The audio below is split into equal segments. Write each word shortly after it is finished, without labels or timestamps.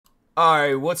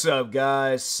Alright, what's up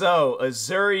guys? So,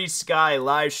 Azuri Sky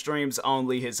live streams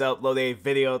only has uploaded a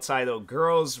video titled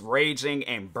Girls Raging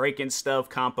and Breaking Stuff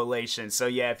Compilation. So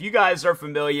yeah, if you guys are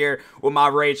familiar with my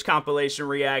Rage compilation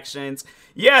reactions,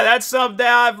 yeah, that's something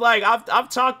that I've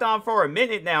talked on for a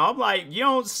minute now. I'm like, you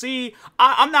don't see,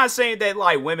 I'm not saying that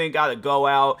like women gotta go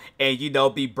out and, you know,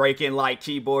 be breaking like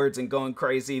keyboards and going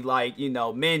crazy like, you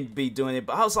know, men be doing it.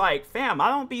 But I was like, fam, I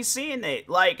don't be seeing it.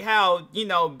 Like how, you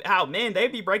know, how men, they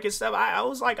be breaking stuff. I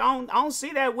was like, I don't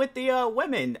see that with the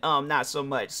women, not so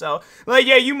much. So like,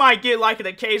 yeah, you might get like an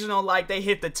occasional like they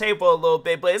hit the table a little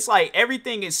bit, but it's like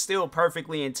everything is still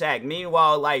perfectly intact.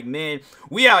 Meanwhile, like men,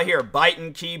 we out here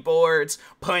biting keyboards,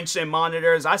 punching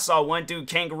monitors. I saw one dude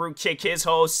kangaroo kick his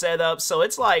whole setup. So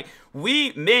it's like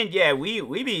we men, yeah, we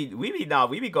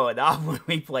be going off when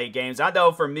we play games. I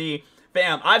know for me,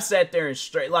 fam, I've sat there and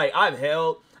straight like I've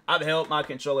held my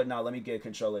controller. No, let me get a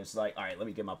controller. It's like, all right, let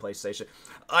me get my PlayStation.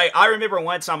 Like, I remember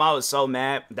one time I was so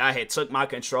mad that I had took my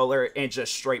controller and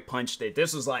just straight punched it.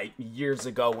 This was like years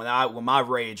ago when my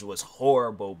rage was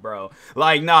horrible, bro.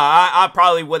 Like, nah, I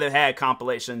probably would have had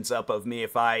compilations up of me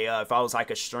if I was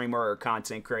like a streamer or a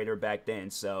content creator back then.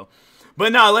 So,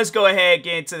 but no, let's go ahead and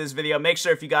get into this video. Make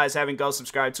sure if you guys haven't, go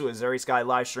subscribe to Azuri Sky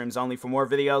live streams only for more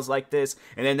videos like this.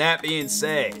 And then that being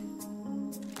said,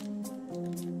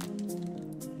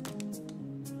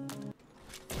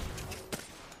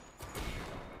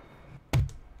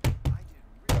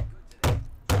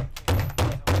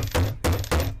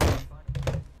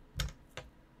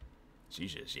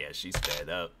 she's fed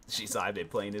up. I've been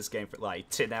playing this game for like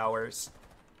 10 hours.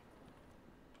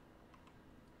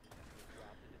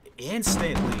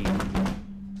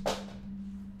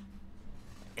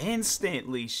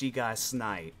 Instantly, she got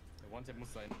sniped.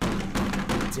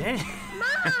 Damn.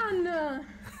 Man!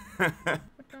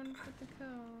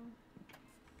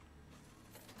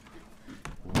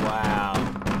 Wow.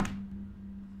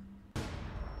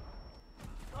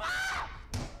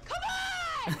 Come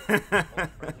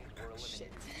on!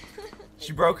 Shit.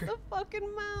 She broke her. The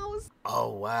fucking mouse.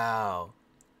 Oh wow.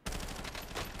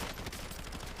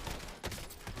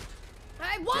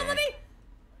 Hey, what? Let me.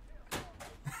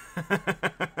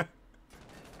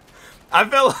 I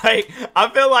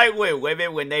feel like with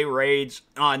women when they rage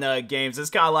on games, it's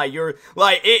kind of like you're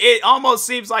like it almost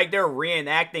seems like they're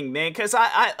reenacting men. Cause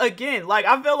I again, like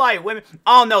I feel like women,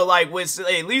 I don't know, like with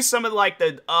at least some of like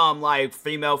the like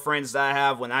female friends that I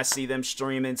have, when I see them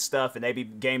streaming stuff and they be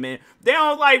gaming, they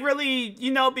don't like really,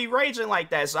 you know, be raging like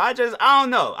that. So I don't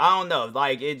know,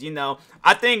 like it, you know,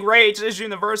 I think rage is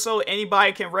universal.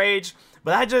 Anybody can rage.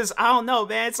 But I don't know,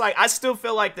 man. It's like, I still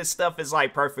feel like this stuff is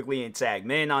like perfectly intact.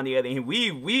 Men, on the other hand,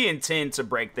 we intend to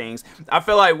break things. I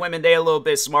feel like women, they a little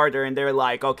bit smarter and they're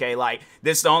like, okay, like,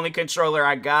 this is the only controller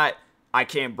I got. I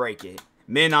can't break it.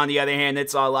 Men, on the other hand,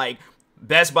 it's all like,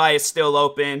 Best Buy is still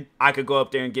open. I could go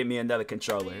up there and get me another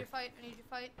controller. I need you to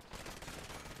fight.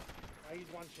 I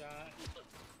used one shot.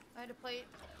 I had to plate.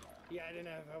 Yeah, I didn't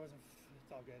have,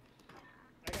 it's all good.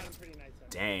 I got him pretty nice.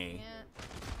 Dang. Yeah.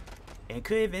 And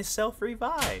could even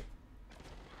self-revive.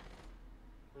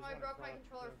 Oh, I broke my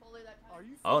controller fully that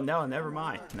time. Oh no, never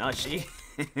mind. No, she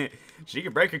she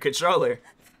can break her controller.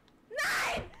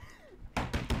 9!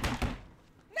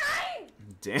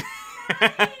 Damn.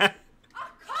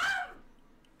 Oh, come!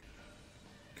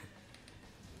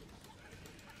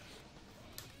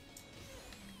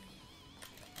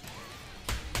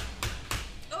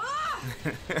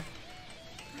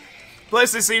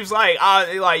 Plus, it seems like,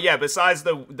 yeah, besides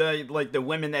the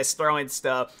women that's throwing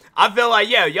stuff, I feel like,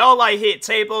 yeah, y'all, like, hit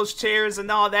tables, chairs,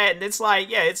 and all that, and it's like,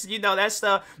 yeah, it's, you know, that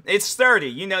stuff, it's sturdy,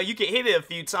 you know, you can hit it a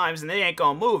few times, and it ain't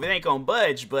gonna move, it ain't gonna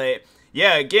budge, but,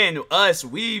 yeah, again, us,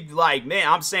 we, like, man,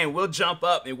 I'm saying we'll jump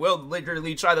up, and we'll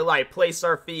literally try to, like, place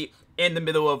our feet in the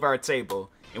middle of our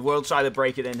table, and we'll try to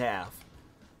break it in half.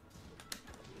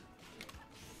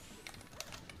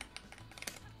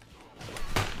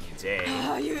 Dang.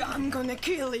 Oh, I'm gonna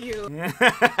kill you. What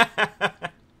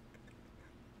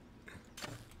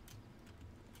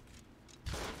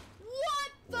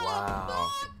the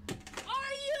fuck?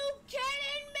 Are you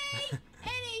kidding me?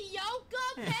 Any Yoka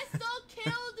pistol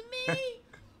killed me?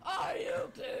 Are you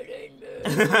kidding me?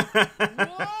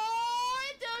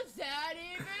 What does that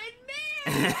even mean?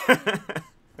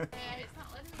 It's not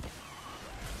letting me.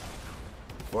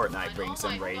 Fortnite brings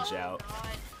some rage out.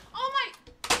 Oh my.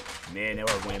 Men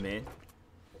or women.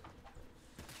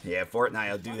 Yeah, Fortnite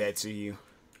will do that to you.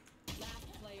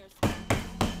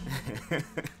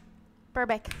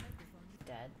 Burbeck.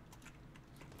 Dead.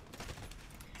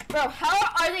 Bro, how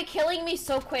are they killing me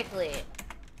so quickly?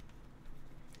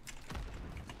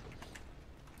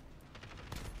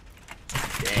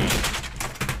 Dang.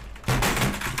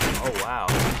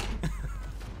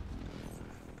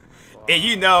 And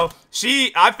you know,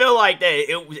 I feel like that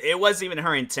it wasn't even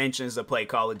her intentions to play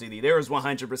Call of Duty. There was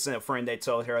 100% a friend that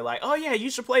told her like, oh yeah, you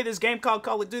should play this game called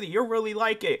Call of Duty. You'll really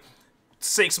like it.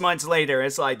 6 months later,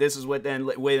 it's like, this is what then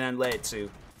led to.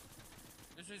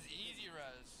 This is easy,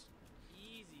 Rez.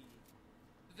 Easy.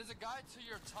 There's a guy to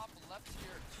your top left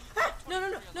here.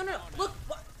 No. Look.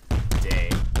 What?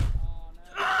 Dang.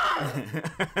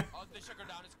 Oh, they shook her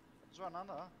down. Joana,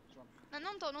 anda.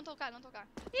 Não tô cá.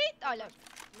 Eita, olha.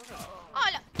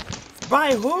 Olha.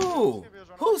 By who?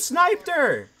 Who sniped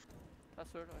her?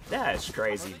 That's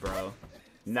crazy, bro.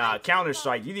 Nah,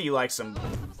 Counter-Strike, you need like some...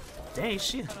 Dang,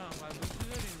 shit.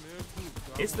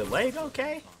 Is the leg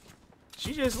okay?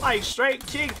 She just like straight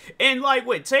kick. And like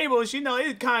with tables, you know,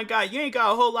 it kind of got... You ain't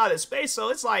got a whole lot of space, so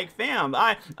it's like, fam.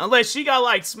 Unless she got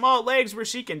like small legs where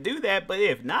she can do that, but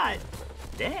if not...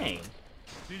 Dang.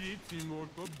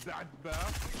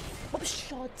 Oh,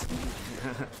 shut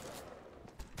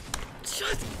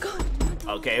God.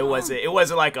 Okay, it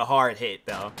wasn't like a hard hit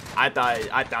though. I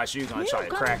thought she was gonna try to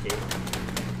crack it.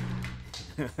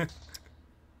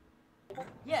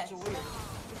 Yes.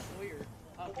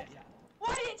 Okay, yeah.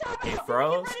 What are you talking It about?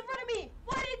 froze? Get right in front of me.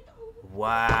 What?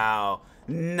 Wow.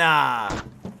 Nah.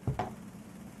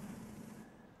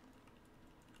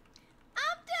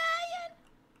 I'm dying.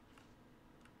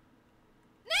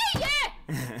 Nej!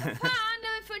 Fan, det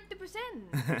var 40%.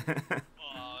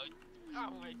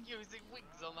 I'm like using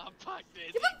wings on that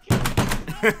pocket.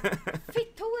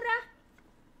 Fittora.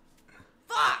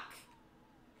 Fuck.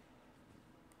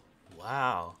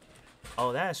 Wow.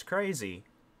 Oh, that's crazy.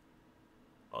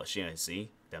 Oh, she didn't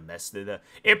see. That messed it up.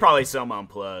 It probably some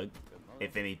unplugged,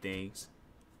 if anything.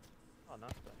 Oh,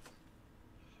 nice.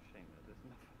 Shame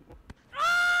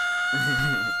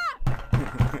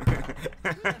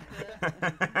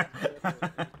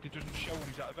It doesn't show when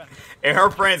he's at event. And her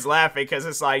friends laughing because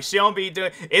it's like she don't be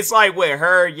doing. It's like with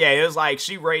her, yeah. It was like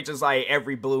she rages like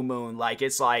every blue moon. Like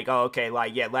it's like, oh, okay,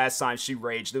 like yeah. Last time she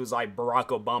raged, it was like Barack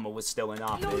Obama was still in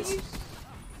office. You're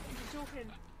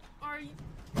joking. Are you?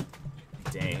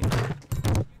 Dang.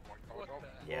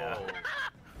 Yeah.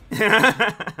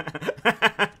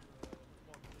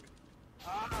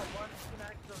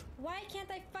 Why can't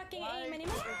I fucking aim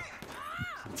anymore?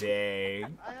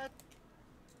 Dang.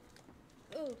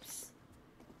 Oops.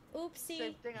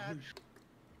 Oopsie.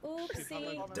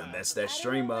 Oopsie. Done messed that I don't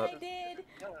stream know up. what I did.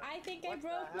 I think I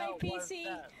broke my PC.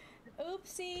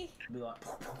 Oopsie.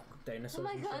 Oh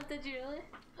my god, did you really?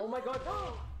 Oh my god.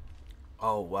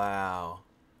 Oh wow.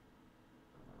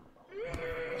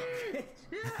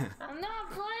 I'm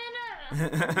not playing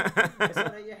it. Is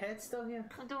that your head still here?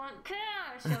 I don't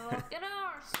care. So look at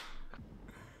ours.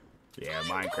 Yeah,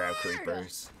 Minecraft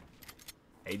creepers.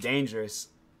 They dangerous.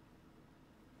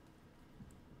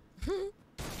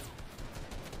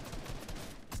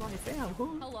 It's like, fam,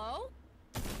 who? Hello?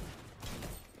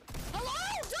 Hello?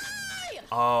 Die!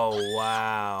 Oh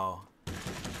wow.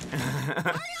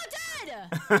 Are you dead?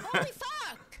 Holy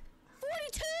fuck!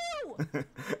 42!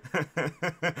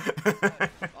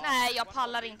 Nej, jag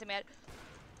pallar inte mer.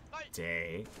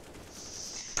 Dang.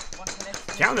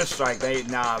 Counter-Strike,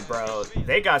 nah, bro.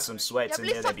 They got some sweats in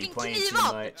there that be playing too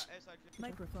much.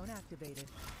 Microphone activated.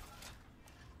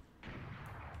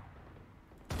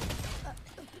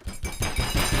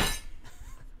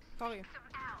 Sorry.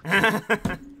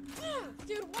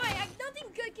 Dude, why? Nothing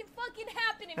good can fucking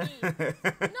happen to me.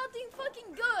 Nothing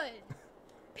fucking good.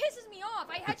 Pisses me off.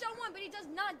 I headshot one, but he does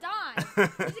not die.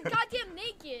 He's a goddamn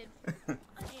naked.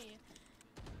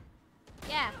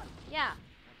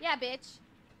 Yeah, bitch.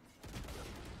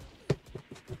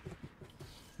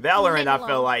 Valorant, I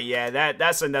feel like, yeah,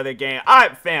 that's another game.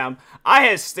 Fam,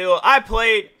 I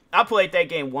played that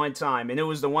game one time, and it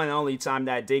was the one and only time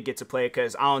that I did get to play it,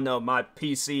 because, I don't know, my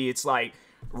PC, it's like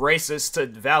racist to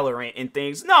Valorant and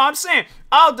things. No, I'm saying,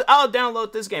 I'll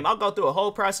download this game. I'll go through a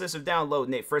whole process of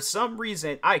downloading it. For some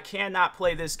reason, I cannot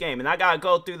play this game, and I gotta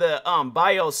go through the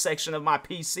BIOS section of my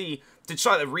PC to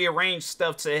try to rearrange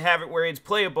stuff to have it where it's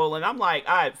playable, and I'm like,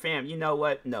 alright, fam, you know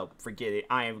what? No, forget it.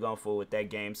 I ain't going fool with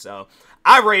that game, so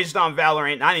I raged on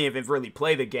Valorant, and I didn't even really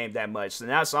play the game that much, so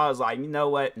that's why I was like, you know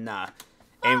what? Nah,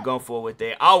 ain't going fool with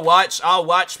it. I'll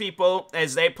watch people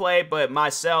as they play, but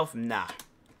myself, nah,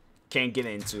 can't get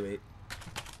into it.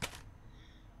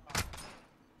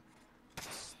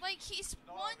 Like, he's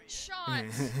one shot.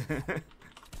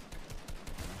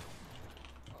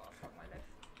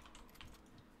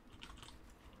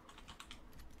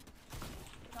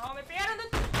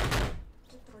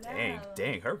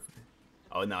 Dang, her.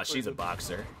 Oh, no, she's a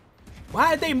boxer.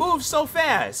 Why did they move so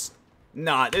fast?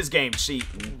 Nah, this game's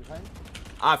cheating.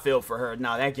 I feel for her.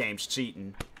 Nah, that game's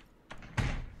cheating.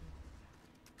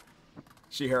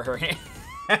 She hurt her hand.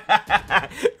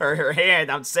 her hand.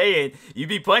 I'm saying, you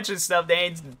be punching stuff they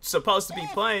ain't supposed to be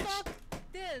punched. Fuck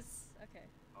this. Okay.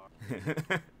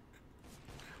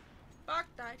 Fuck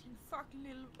that, you fucking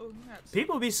little unghats.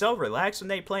 People be so relaxed when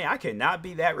they play. I cannot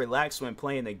be that relaxed when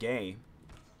playing the game.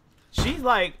 She's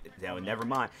like, no, never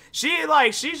mind. She's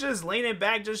just leaning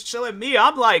back, just chilling. Me,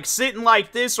 I'm like sitting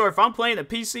like this, or if I'm playing a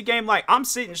PC game, like I'm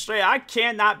sitting straight. I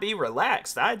cannot be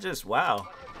relaxed. I just, wow.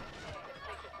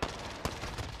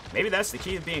 Maybe that's the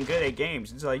key to being good at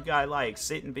games. It's like you gotta like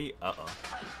sit and be. Uh-oh.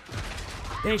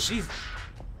 Dang, she's.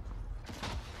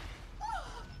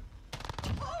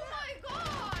 Oh my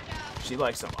god! She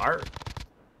likes some art.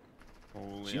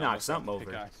 Holy She knocked something over.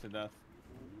 Pickaxe to death.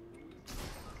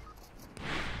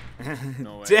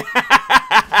 No way. Imagine I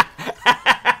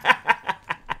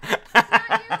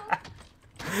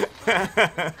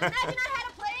had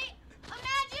a plate.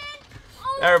 Imagine.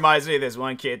 Oh. That reminds me of this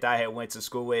one kid that I had went to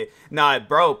school with. Nah,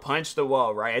 bro, punched the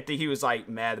wall, right? I think he was like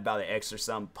mad about an X or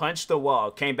something. Punched the wall.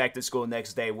 Came back to school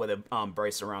next day with a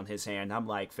brace around his hand. I'm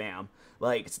like, fam,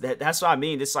 like that's what I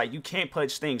mean. It's like you can't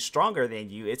punch things stronger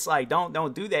than you. It's like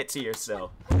don't do that to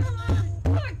yourself.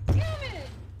 God damn it.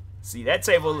 See, that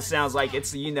table sounds like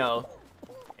it's, you know,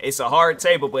 it's a hard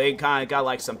table, but it kind of got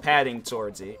like some padding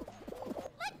towards it.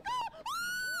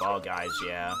 Fall Guys,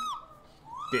 yeah.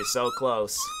 Been so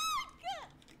close.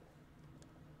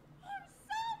 I'm so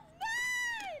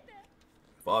mad.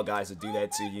 Fall Guys will do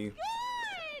that to you.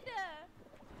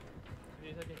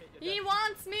 He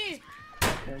wants me.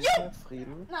 No.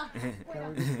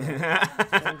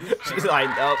 She's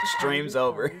like, nope, stream's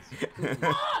over.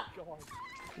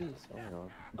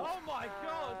 Oh my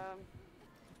god!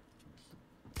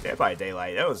 Dead by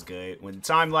Daylight, that was good. When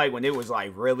when it was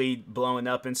like really blowing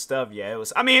up and stuff, yeah, it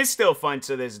was. I mean, it's still fun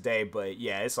to this day, but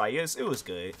yeah, it's like it was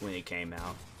good when it came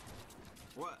out.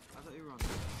 What? I thought you were on.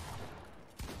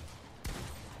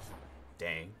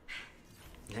 Dang.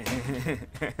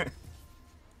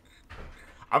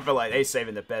 I feel like they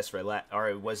saving the best for last.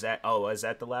 Or was that? Oh, was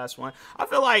that the last one? I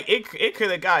feel like it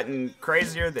could have gotten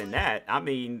crazier than that. I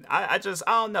mean, I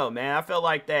don't know, man. I feel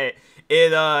like that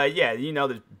yeah, you know,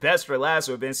 the best for last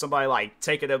would have been somebody like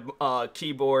taking a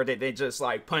keyboard and then just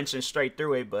like punching straight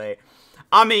through it. But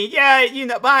I mean, yeah, you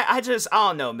know, but I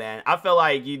don't know, man. I feel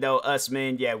like, you know, us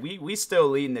men, yeah, we still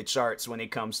leading the charts when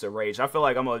it comes to rage. I feel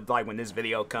like like when this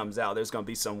video comes out, there's gonna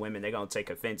be some women, they're gonna take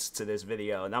offense to this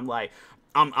video, and I'm like,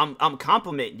 I'm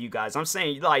complimenting you guys. I'm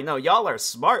saying, like, no, y'all are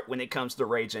smart when it comes to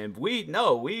raging.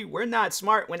 We're not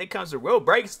smart when it comes to we'll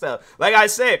break stuff. Like I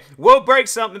said, we'll break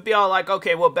something and be all like,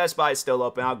 okay, well, Best Buy is still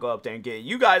open. I'll go up there and get it.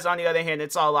 You guys, on the other hand,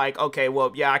 it's all like, okay,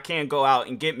 well, yeah, I can go out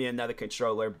and get me another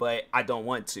controller, but I don't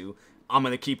want to. I'm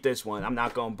going to keep this one. I'm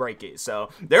not going to break it. So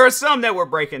there are some that were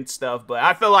breaking stuff, but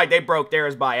I feel like they broke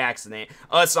theirs by accident.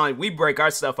 We break our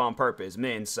stuff on purpose,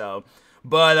 men, so...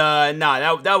 But,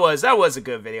 nah, that was a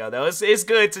good video, though. It's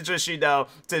good to just, you know,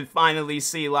 to finally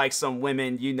see, like, some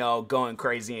women, you know, going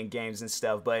crazy in games and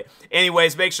stuff. But,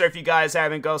 anyways, make sure if you guys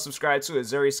haven't, go subscribe to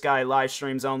Azuri Sky live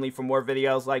streams only for more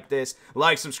videos like this.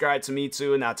 Like, subscribe to me,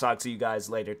 too, and I'll talk to you guys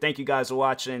later. Thank you guys for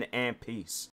watching, and peace.